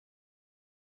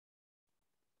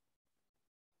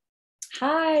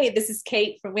Hi, this is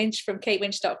Kate from Winch from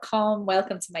katewinch.com.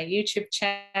 Welcome to my YouTube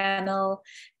channel.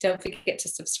 Don't forget to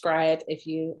subscribe if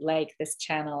you like this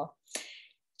channel.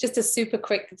 Just a super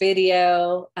quick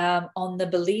video on the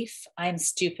belief, I'm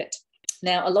stupid.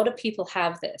 Now, a lot of people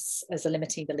have this as a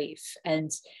limiting belief.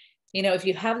 And, you know, if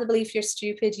you have the belief you're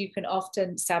stupid, you can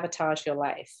often sabotage your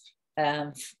life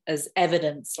as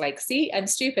evidence. Like, see, I'm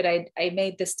stupid. I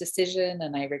made this decision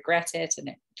and I regret it. And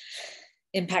it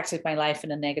impacted my life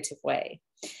in a negative way.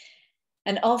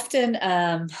 And often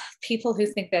people who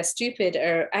think they're stupid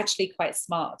are actually quite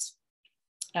smart.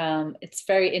 It's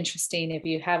very interesting. If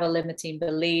you have a limiting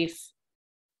belief,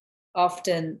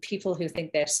 often people who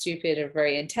think they're stupid are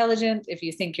very intelligent. If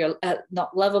you think you're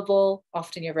not lovable,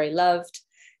 often you're very loved.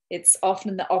 It's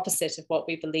often the opposite of what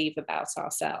we believe about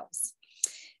ourselves.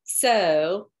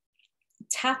 So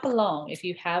tap along if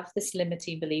you have this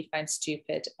limiting belief, I'm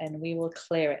stupid, and we will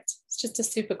clear it. It's just a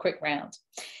super quick round.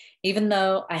 Even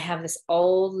though I have this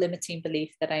old limiting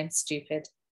belief that I'm stupid,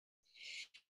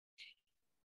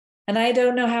 and I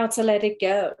don't know how to let it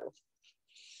go.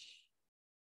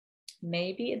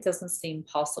 Maybe it doesn't seem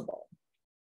possible.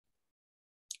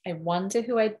 I wonder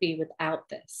who I'd be without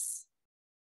this.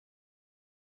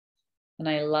 And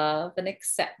I love and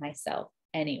accept myself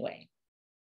anyway.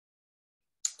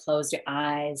 Close your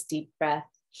eyes, deep breath.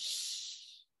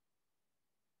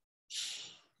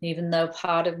 Even though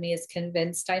part of me is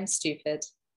convinced I'm stupid,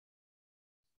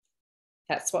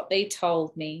 that's what they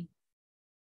told me.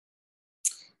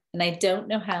 And I don't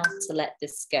know how to let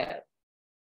this go.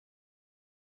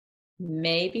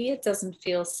 Maybe it doesn't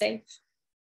feel safe.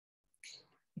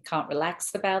 I can't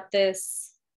relax about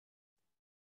this.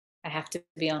 I have to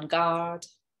be on guard.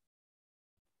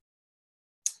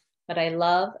 But I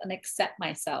love and accept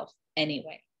myself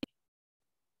anyway.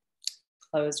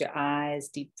 Close your eyes,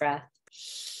 deep breath.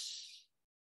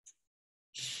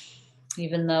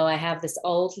 Even though I have this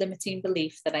old limiting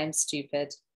belief that I'm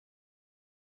stupid,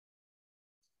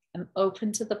 I'm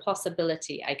open to the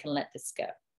possibility I can let this go.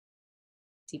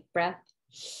 Deep breath.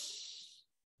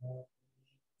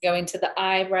 Going to the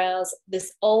eyebrows,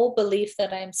 this old belief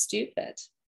that I'm stupid.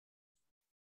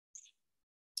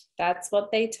 That's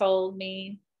what they told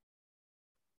me.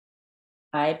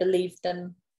 I believed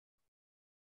them.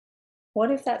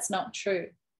 What if that's not true?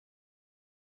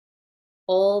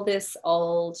 All this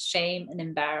old shame and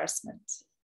embarrassment,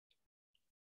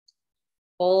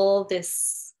 all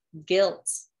this guilt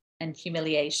and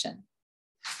humiliation,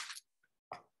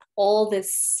 all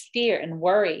this fear and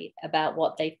worry about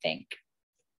what they think,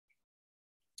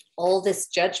 all this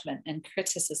judgment and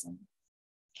criticism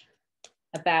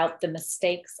about the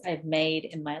mistakes I've made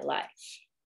in my life,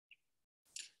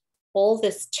 all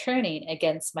this turning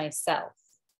against myself.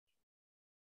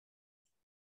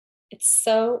 It's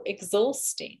so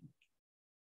exhausting.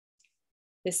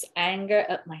 This anger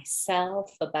at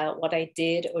myself about what I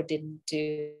did or didn't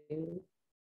do.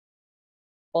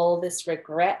 All this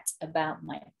regret about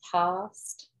my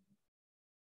past.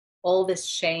 All this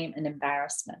shame and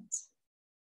embarrassment.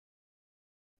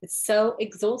 It's so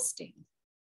exhausting.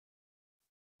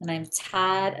 And I'm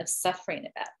tired of suffering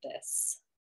about this.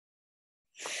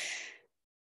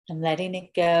 I'm letting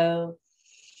it go.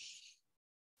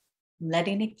 I'm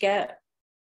letting it go.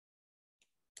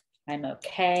 I'm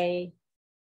okay.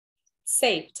 It's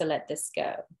safe to let this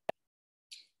go.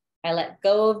 I let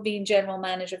go of being general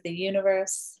manager of the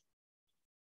universe.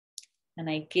 And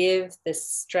I give this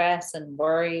stress and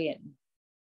worry and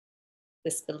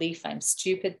this belief I'm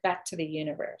stupid back to the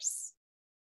universe.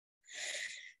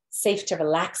 Safe to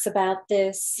relax about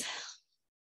this.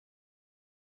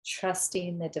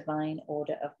 Trusting the divine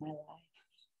order of my life.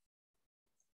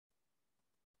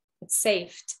 It's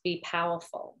safe to be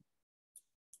powerful.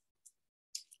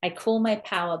 I call my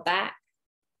power back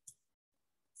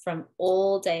from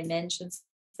all dimensions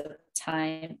of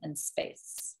time and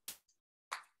space.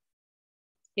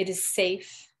 It is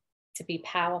safe to be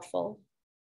powerful.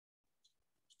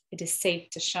 It is safe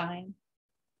to shine.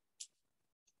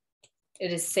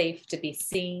 It is safe to be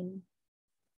seen.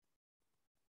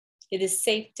 It is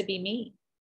safe to be me.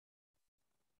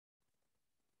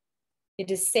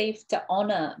 It is safe to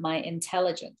honor my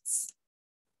intelligence.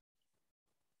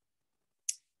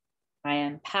 I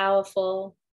am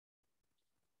powerful.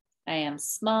 I am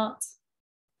smart.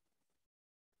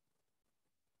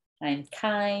 I'm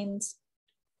kind.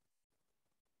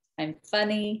 I'm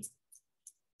funny.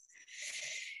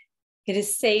 It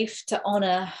is safe to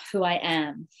honor who I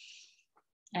am.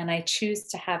 And I choose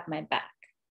to have my back.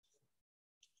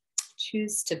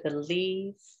 Choose to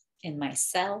believe in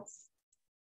myself.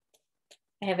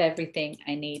 I have everything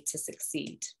I need to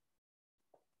succeed.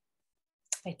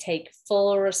 I take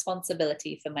full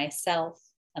responsibility for myself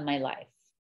and my life.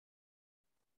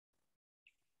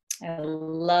 I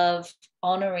love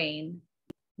honoring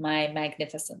my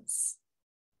magnificence.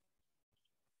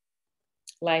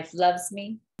 Life loves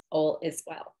me, all is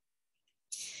well.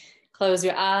 Close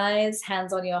your eyes,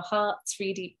 hands on your heart,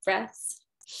 3 deep breaths.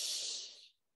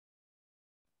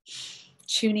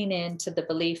 Tuning in to the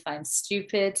belief I'm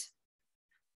stupid.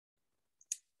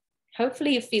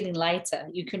 Hopefully you're feeling lighter.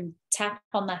 You can tap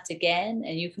on that again,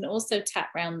 and you can also tap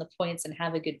around the points and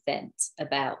have a good vent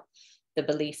about the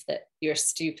belief that you're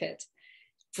stupid.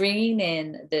 Bringing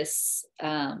in this,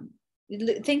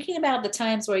 thinking about the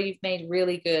times where you've made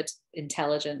really good,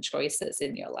 intelligent choices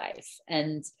in your life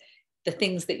and the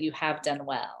things that you have done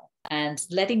well, and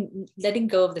letting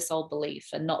go of this old belief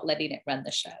and not letting it run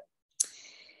the show.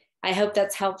 I hope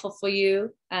that's helpful for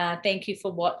you. Thank you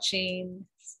for watching.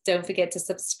 Don't forget to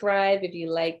subscribe if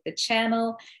you like the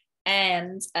channel,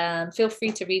 and feel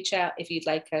free to reach out if you'd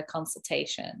like a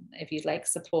consultation, if you'd like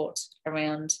support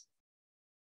around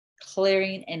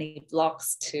clearing any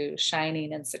blocks to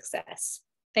shining and success.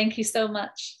 Thank you so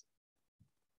much.